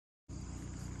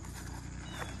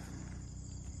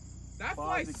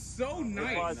flies so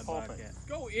nice.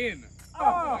 Go in.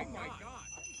 Oh my God.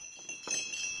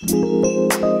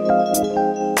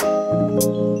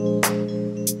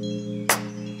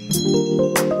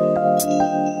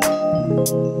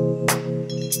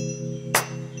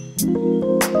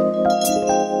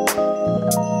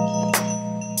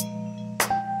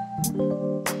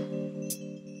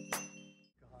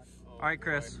 All right,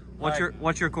 Chris.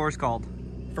 What's your course called?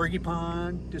 Fergie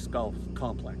Pond Disc Golf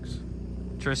Complex.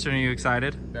 Tristan, are you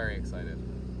excited? Very excited.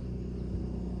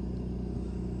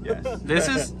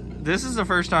 Yes. This is the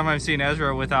first time I've seen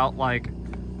Ezra without like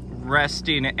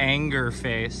resting anger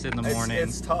face in the morning.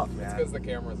 It's tough, man. It's because the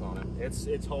camera's on it.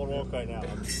 It's hard work right now.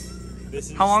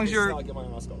 How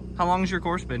long's your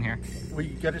course been here? We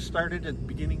got it started at the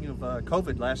beginning of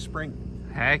COVID last spring.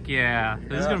 Heck yeah.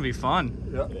 This is gonna be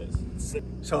fun. Yeah. It is.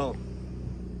 So,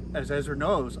 as Ezra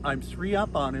knows, I'm 3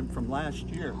 up on him from last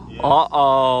year. Yes.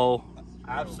 Uh-oh.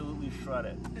 Absolutely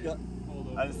shredded. Yeah.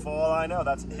 And for all I know,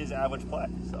 that's his average play.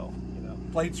 So, you know.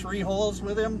 Played 3 holes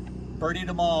with him, birdied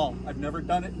them all. I've never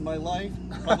done it in my life.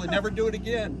 Probably never do it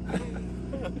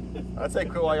again. I'd say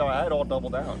quit while you're ahead or double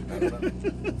down. I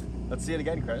don't know. Let's see it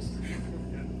again, Chris.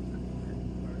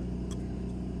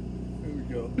 Here we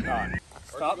go.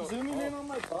 Stop zooming in on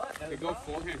my butt. Okay, go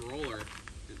forehand roller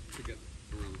to get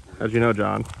around the corner. How'd you know,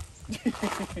 John?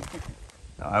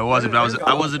 No, I wasn't,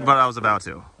 but I was about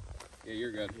to. Yeah,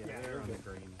 you're good. Yeah, they're on the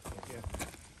green.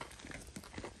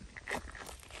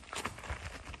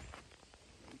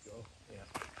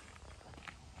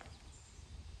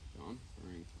 John,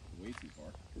 throwing way too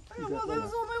far.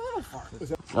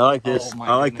 I like this. Oh,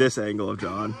 I like this angle of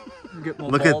John. Get my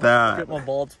Look at that. Get my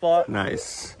bald spot.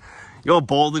 Nice. You all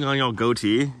balding on your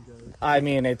goatee? I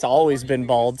mean, it's always been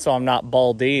bald, so I'm not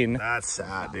balding. That's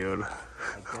sad, dude.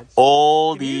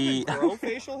 All the Grow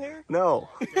facial hair? no,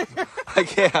 I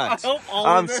can't.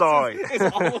 I'm sorry. Is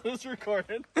all of this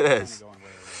recorded? It is.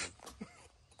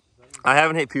 I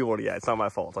haven't hit puberty yet. It's not my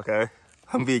fault. Okay,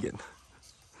 I'm vegan.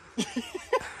 I'm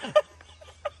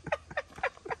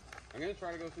gonna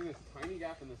try to go through this tiny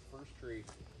gap in this first tree.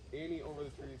 Annie over the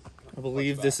trees. I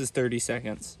believe this is 30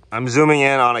 seconds. I'm zooming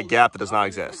in on a gap that does not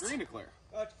It's exist. green to clear.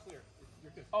 That's clear.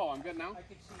 You're good. Oh, I'm good now? I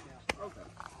can see now. Okay.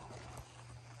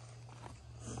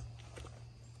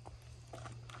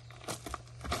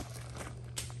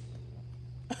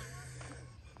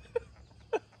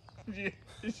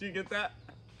 Did you get that?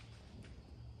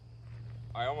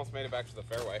 I almost made it back to the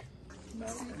fairway. Did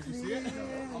you see it?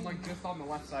 I'm like just on the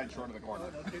left side short of the corner.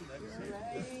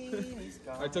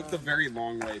 I took the very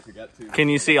long way to get to. Can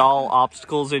you see all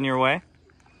obstacles in your way?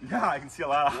 Yeah, I can see a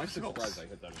lot. I'm actually surprised I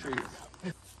hit that tree.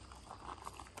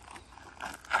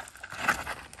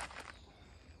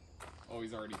 Oh,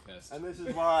 he's already pissed. And this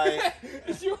is why.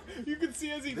 you can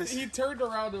see as he turned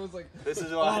around and was like, This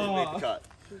is why I didn't make the cut.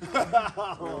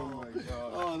 oh my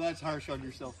god. Oh, that's harsh on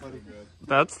yourself, buddy. Good.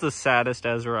 That's the saddest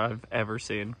Ezra I've ever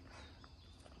seen.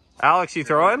 Alex, you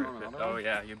throwing? Oh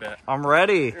yeah, you bet. I'm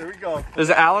ready. Here we go. This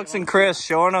is Alex and Chris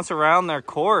showing us around their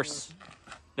course.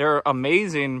 They're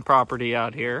amazing property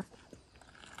out here.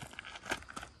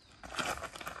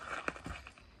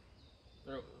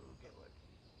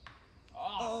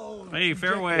 Oh, Hey,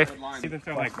 fairway. Even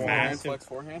feel like massive. Flex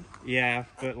forehand? Yeah,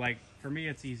 but like for me,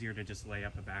 it's easier to just lay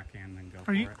up a backhand than go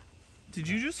for you- it. Did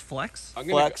you just flex? I'm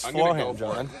Flex I'm gonna forehand, go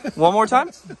for John. it. One more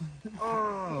time?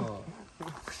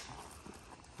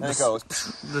 There it goes.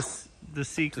 The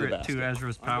secret basket. to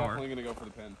Ezra's I'm power. definitely gonna go for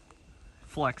the pin.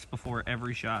 Flex before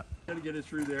every shot. Gotta get it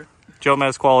through there.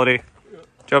 Jomez quality.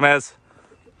 Jomez.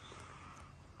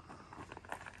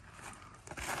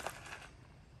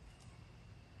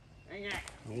 Dang it.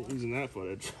 I ain't using that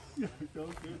footage. I'm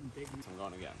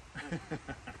going again.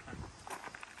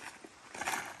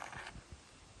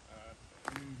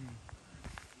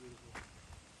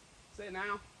 Say it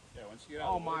now. Yeah, once you get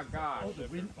Oh my gosh. Oh, the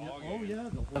wind. Yeah. Oh, yeah.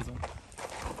 The whistle.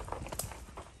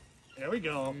 There we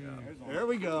go. There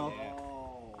we go.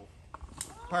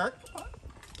 Park.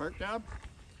 Park down.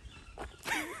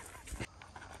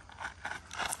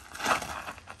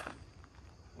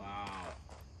 Wow.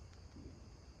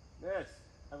 This.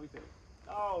 How we do?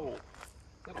 Oh.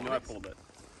 I know I pulled it.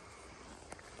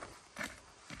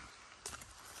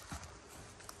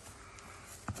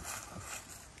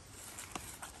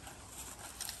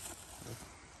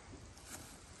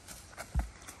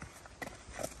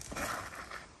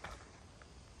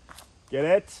 Get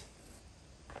it?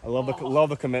 I love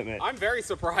the commitment. I'm very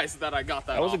surprised that I got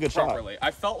that. That was a off good shot. properly.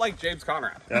 I felt like James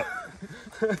Conrad. Yep.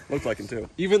 Looks like him too.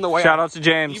 Even the way Shout out to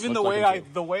James. Even Looks the like way him I too.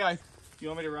 the way I You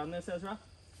want me to run this, Ezra?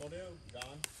 Will do. Gone.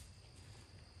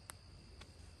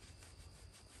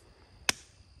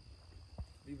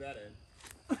 Leave that in.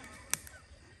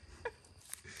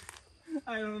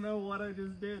 I don't know what I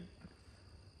just did.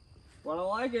 But I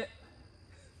like it.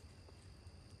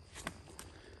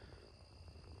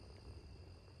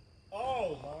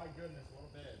 Oh my goodness, what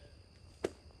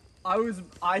a bed.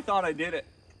 I thought I did it.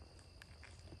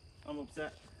 I'm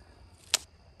upset.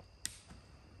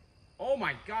 Oh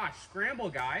my gosh, scramble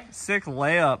guy. Sick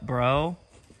layup, bro.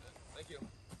 Thank you.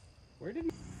 Where did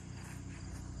he?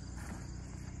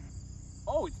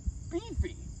 Oh, it's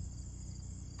beefy.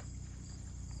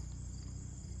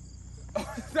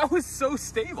 That was so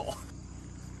stable.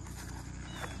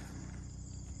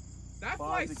 That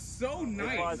flies so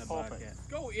nice.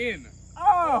 Go in.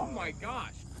 Oh, Oh my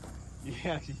gosh.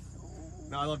 Yeah.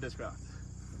 No, I love this craft.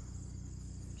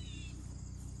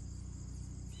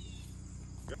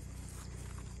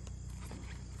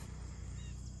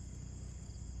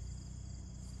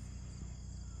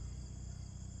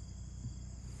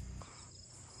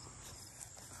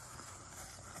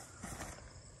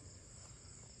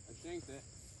 I jinked it.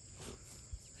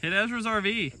 hit Ezra's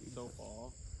RV. So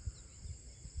fall.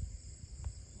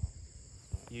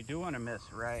 You do want to miss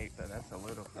right, but that's a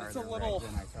little That's farther a little, right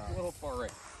than I thought. little far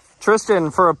right.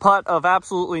 Tristan for a putt of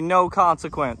absolutely no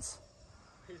consequence.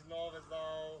 His nervous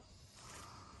though.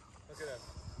 Look at this.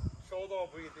 Shoulder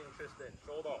breathing, Tristan.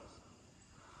 Shoulders.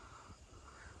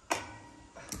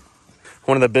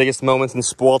 One of the biggest moments in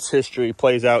sports history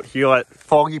plays out here at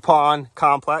Fergie Pond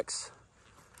Complex.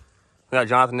 We got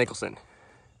Jonathan Nicholson.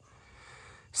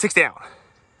 6 down.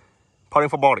 Putting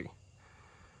for birdie.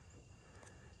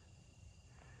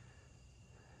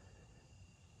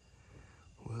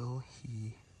 Will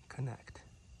he connect?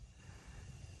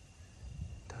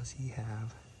 Does he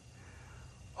have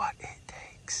what it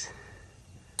takes?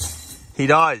 He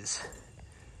does.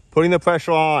 Putting the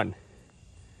pressure on.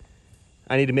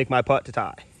 I need to make my putt to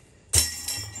tie.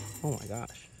 Oh my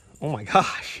gosh. Oh my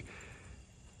gosh.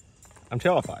 I'm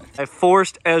terrified. I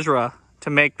forced Ezra to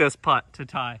make this putt to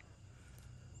tie.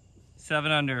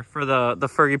 7 under for the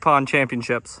Fergie Pond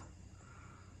Championships.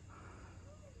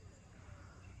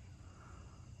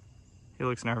 He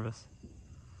looks nervous.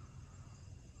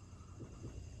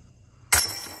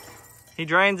 He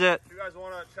drains it. If you guys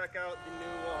want to check out the new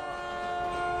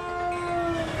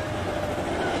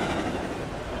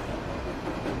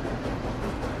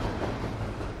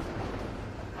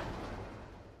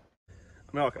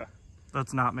America.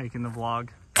 That's not making the vlog.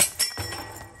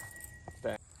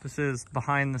 This is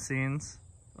behind the scenes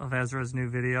of Ezra's new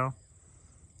video.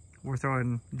 We're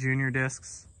throwing junior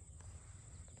discs.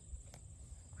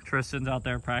 Tristan's out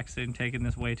there practicing, taking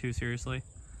this way too seriously.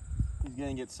 He's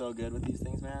gonna get so good with these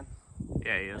things, man.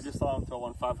 Yeah, he I is. just saw him throw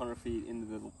one 500 feet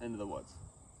into the woods.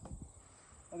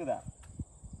 Look at that.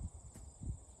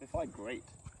 They fly great.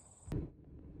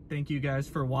 Thank you guys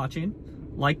for watching.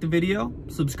 Like the video,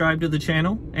 subscribe to the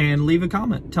channel, and leave a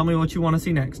comment. Tell me what you want to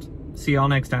see next. See y'all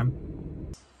next time.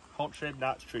 Heart-shaped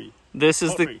notch tree. This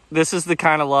is the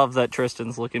kind of love that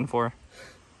Tristan's looking for.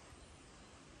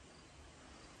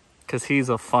 Cause he's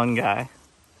a fun guy.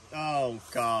 Oh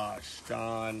gosh,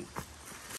 John.